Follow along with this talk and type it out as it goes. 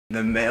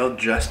The mail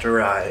just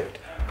arrived.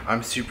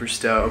 I'm super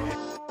stoked.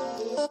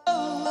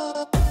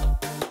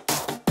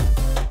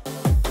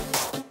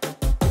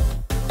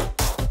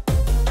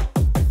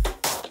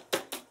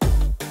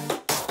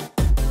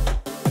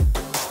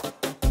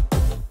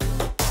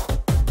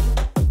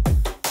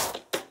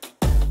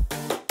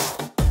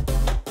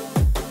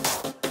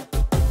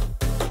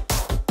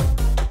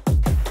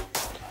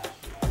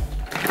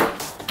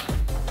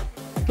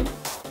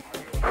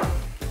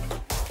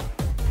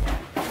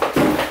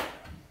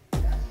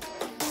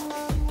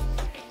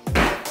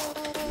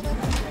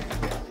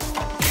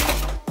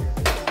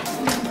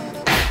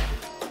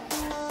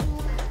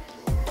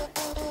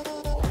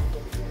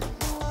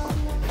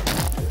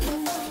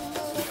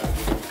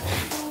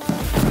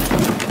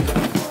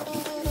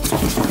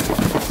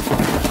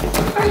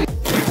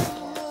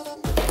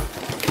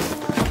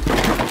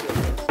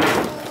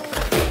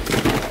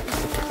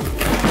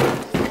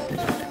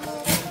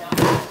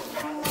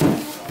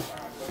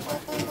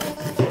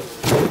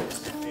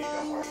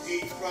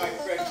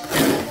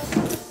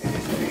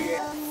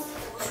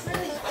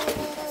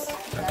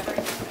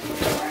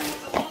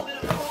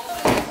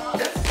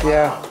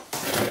 Yeah.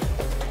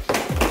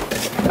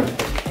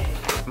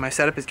 My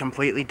setup is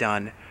completely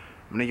done.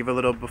 I'm gonna give a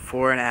little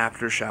before and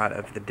after shot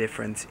of the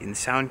difference in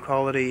sound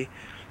quality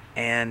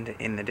and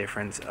in the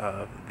difference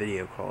of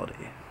video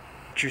quality.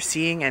 What you're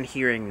seeing and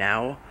hearing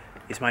now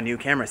is my new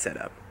camera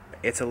setup.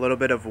 It's a little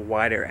bit of a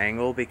wider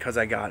angle because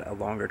I got a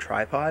longer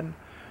tripod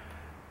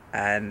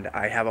and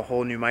I have a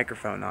whole new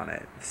microphone on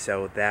it.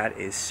 So that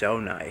is so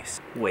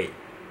nice. Wait,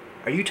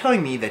 are you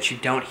telling me that you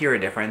don't hear a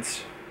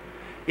difference?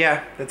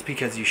 Yeah, that's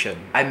because you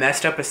shouldn't. I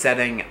messed up a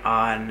setting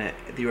on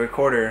the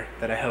recorder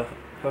that I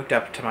hooked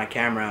up to my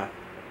camera.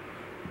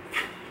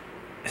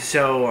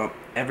 So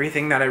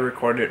everything that I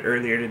recorded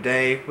earlier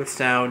today with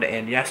sound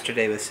and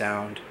yesterday with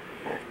sound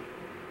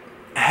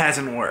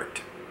hasn't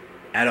worked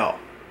at all.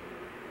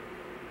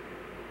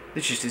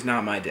 This just is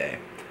not my day.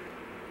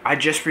 I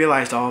just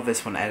realized all of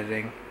this when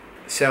editing.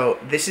 So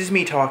this is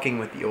me talking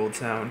with the old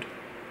sound,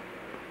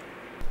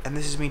 and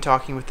this is me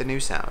talking with the new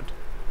sound.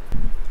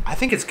 I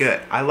think it's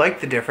good. I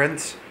like the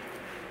difference.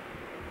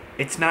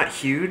 It's not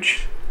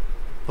huge,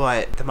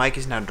 but the mic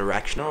is now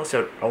directional,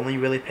 so it only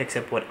really picks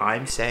up what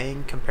I'm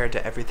saying compared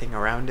to everything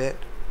around it.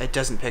 It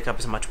doesn't pick up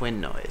as much wind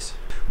noise,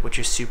 which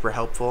is super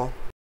helpful.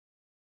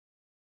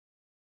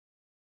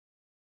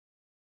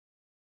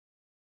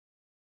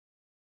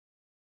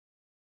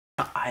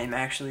 I'm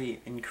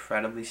actually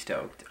incredibly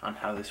stoked on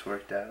how this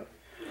worked out.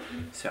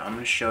 So I'm going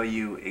to show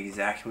you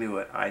exactly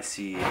what I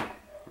see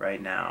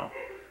right now.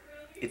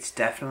 It's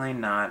definitely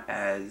not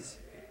as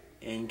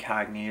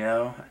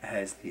incognito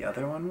as the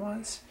other one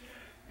was,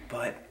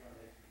 but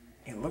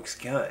it looks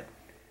good.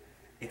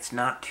 It's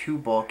not too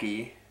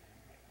bulky.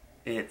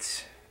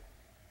 It's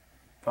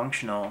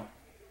functional.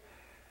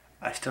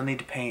 I still need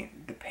to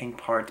paint the pink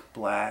parts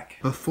black.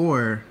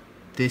 Before,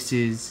 this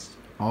is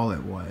all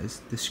it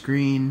was. The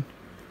screen,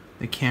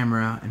 the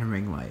camera, and a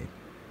ring light.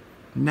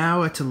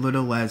 Now it's a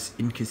little less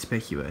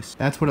inconspicuous.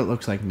 That's what it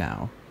looks like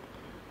now.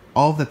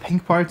 All of the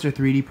pink parts are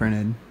 3D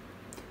printed.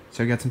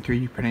 So I got some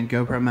 3D printed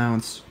GoPro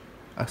mounts,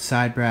 a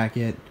side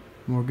bracket,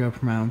 more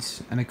GoPro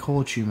mounts, and a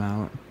cold shoe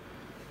mount.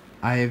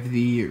 I have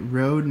the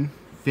Rode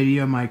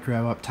Video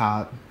Micro up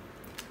top.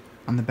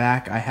 On the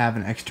back I have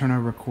an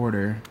external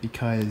recorder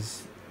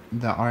because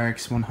the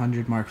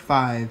RX100 Mark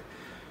V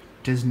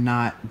does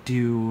not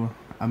do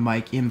a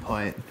mic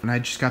input. And I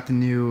just got the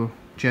new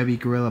Joby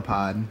Gorilla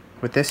Pod.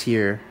 With this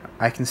here,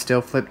 I can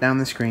still flip down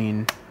the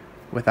screen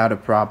without a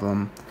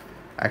problem.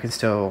 I can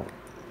still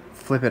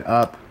flip it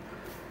up.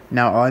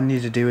 Now all I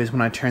need to do is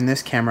when I turn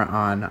this camera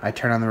on, I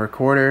turn on the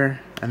recorder,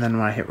 and then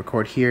when I hit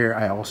record here,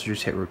 I also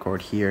just hit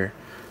record here.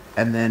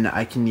 And then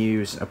I can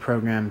use a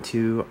program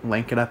to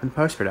link it up in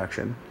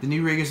post-production. The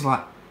new rig is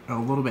a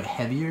little bit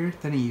heavier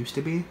than it used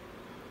to be,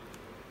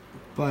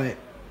 but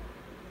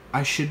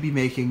I should be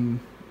making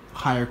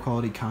higher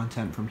quality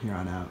content from here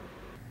on out.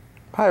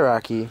 Hi,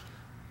 Rocky.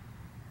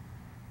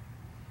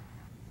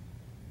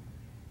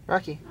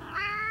 Rocky.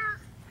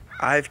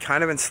 I've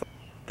kind of been...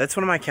 That's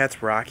one of my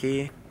cats,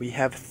 Rocky. We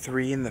have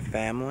 3 in the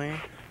family.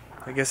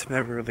 I guess I've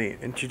never really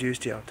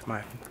introduced you to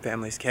my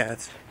family's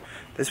cats.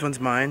 This one's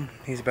mine.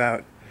 He's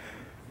about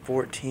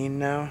 14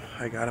 now.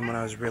 I got him when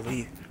I was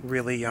really,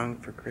 really young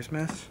for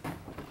Christmas.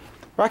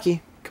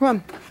 Rocky, come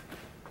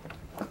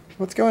on.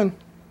 Let's go in.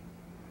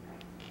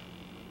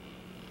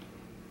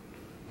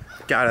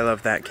 God, I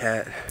love that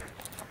cat.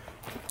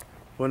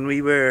 When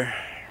we were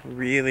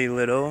really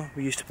little,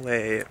 we used to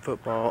play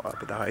football up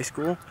at the high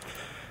school.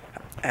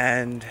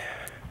 And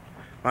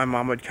my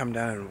mom would come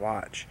down and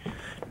watch.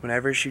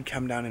 Whenever she'd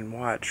come down and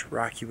watch,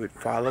 Rocky would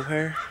follow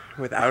her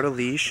without a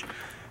leash,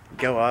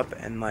 go up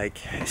and like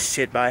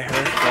sit by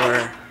her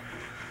for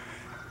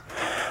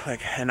like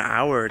an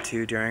hour or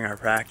two during our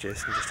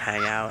practice and just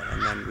hang out,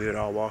 and then we would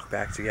all walk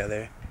back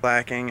together.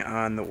 Lacking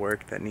on the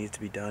work that needs to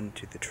be done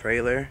to the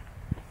trailer,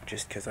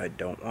 just because I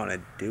don't want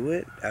to do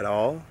it at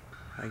all.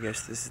 I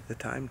guess this is the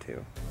time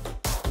to.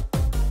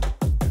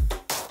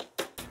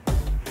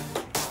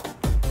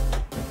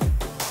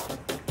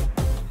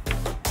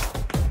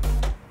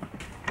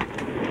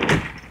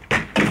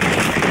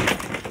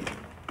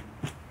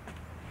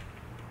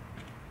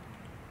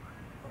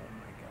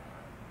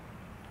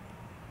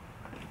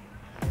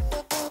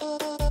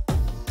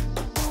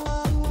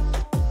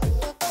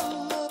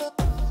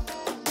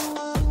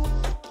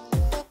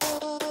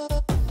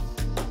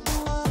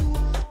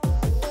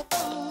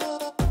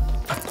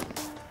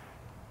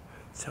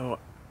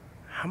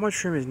 How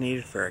much room is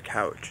needed for a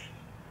couch?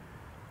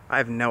 I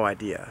have no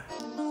idea.